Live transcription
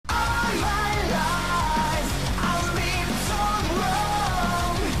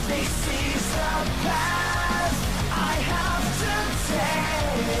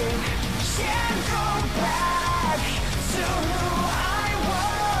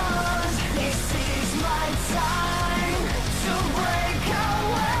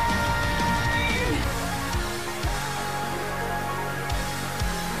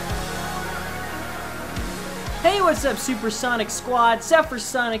Hey, what's up, Supersonic Squad?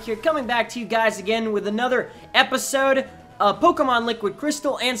 ZephyrSonic here, coming back to you guys again with another episode of Pokemon Liquid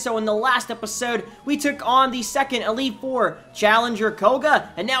Crystal. And so in the last episode, we took on the second Elite Four Challenger,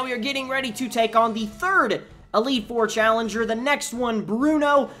 Koga, and now we are getting ready to take on the third Elite Four Challenger, the next one,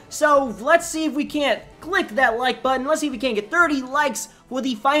 Bruno. So let's see if we can't click that like button. Let's see if we can't get 30 likes for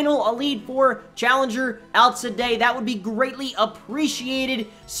the final Elite Four Challenger out today. That would be greatly appreciated.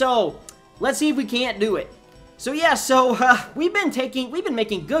 So let's see if we can't do it. So yeah, we've been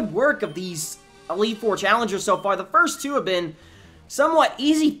making good work of these Elite Four Challengers so far. The first two have been somewhat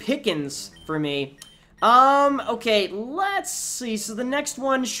easy pickings for me. Okay, let's see. So the next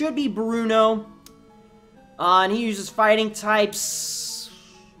one should be Bruno. And he uses fighting types.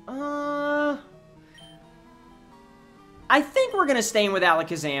 I think we're gonna stay in with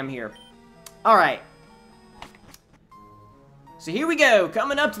Alakazam here. Alright. So here we go,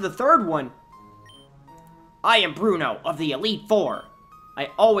 coming up to the third one. I am Bruno of the Elite Four. I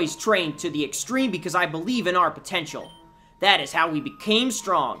always trained to the extreme because I believe in our potential. That is how we became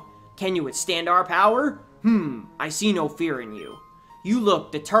strong. Can you withstand our power? I see no fear in you. You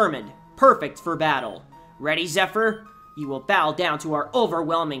look determined, perfect for battle. Ready, Zephyr? You will bow down to our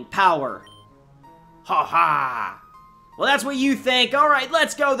overwhelming power. Ha ha! Well, that's what you think. Alright,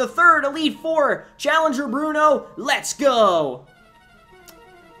 let's go. The third Elite Four Challenger, Bruno. Let's go!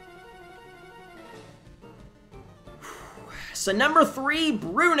 So number 3,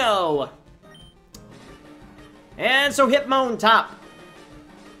 Bruno. And so Hitmon top.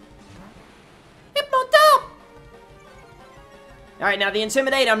 Hitmon top! Alright, now the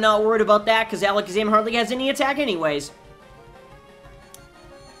Intimidate, I'm not worried about that because Alakazam hardly has any attack anyways.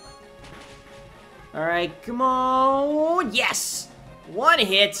 Alright, come on. Yes! One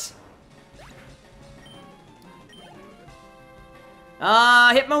hit.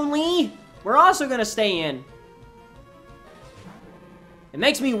 Hitmonlee, we're also gonna stay in. It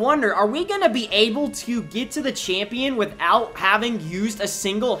makes me wonder, are we gonna be able to get to the champion without having used a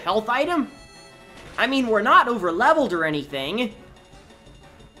single health item? I mean, we're not over-leveled or anything.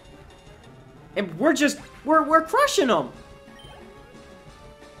 And we're crushing them.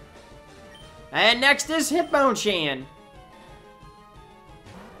 And next is Hitmonchan.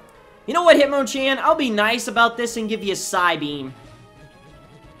 You know what, Hitmonchan? I'll be nice about this and give you a Psybeam.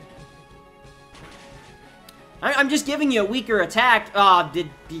 I'm just giving you a weaker attack.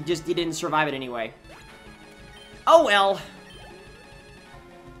 He didn't survive it anyway. Oh well.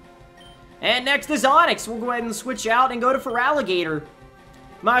 And next is Onix. We'll go ahead and switch out and go to Feraligatr.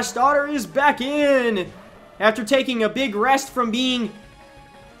 My starter is back in after taking a big rest from being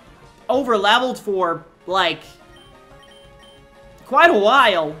over-leveled for, like, quite a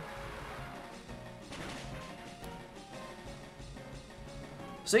while.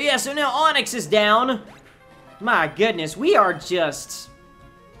 So yeah, so now Onix is down. My goodness, we are just...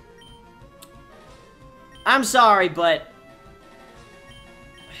 I'm sorry, but...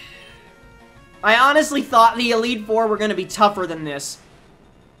 I honestly thought the Elite Four were going to be tougher than this.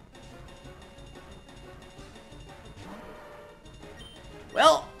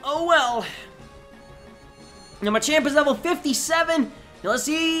 Well, oh well. Now my champ is level 57. Now let's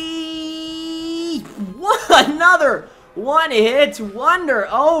see... What? Another one-hit wonder.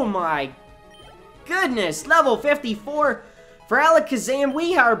 Oh my goodness, level 54 for Alakazam.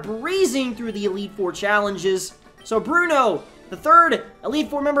 We are breezing through the Elite Four challenges. So Bruno, the third Elite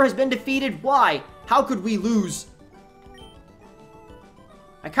Four member, has been defeated. Why? How could we lose?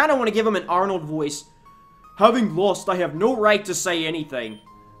 I kind of want to give him an Arnold voice. Having lost, I have no right to say anything.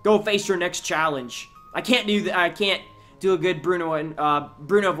 Go face your next challenge. I can't do that. I can't do a good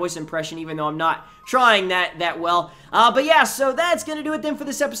Bruno voice impression, even though I'm not trying that well. But yeah, so that's gonna do it then for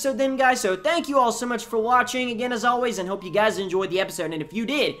this episode then, guys. So thank you all so much for watching again, as always, and hope you guys enjoyed the episode. And if you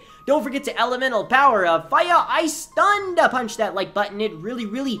did, don't forget to elemental power of fire, ice, thunder, punch that like button. It really,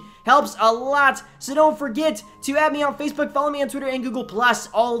 really helps a lot. So don't forget to add me on Facebook, follow me on Twitter and Google+.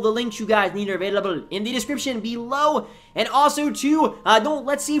 All the links you guys need are available in the description below. And also, too,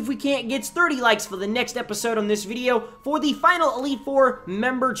 let's see if we can't get 30 likes for the next episode on this video for the final Elite Four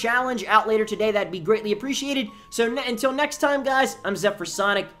member challenge out later today. That'd be greatly appreciated. So until next time, guys, I'm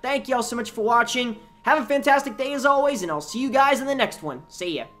ZephyrSonic. Thank you all so much for watching. Have a fantastic day as always, and I'll see you guys in the next one.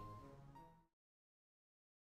 See ya.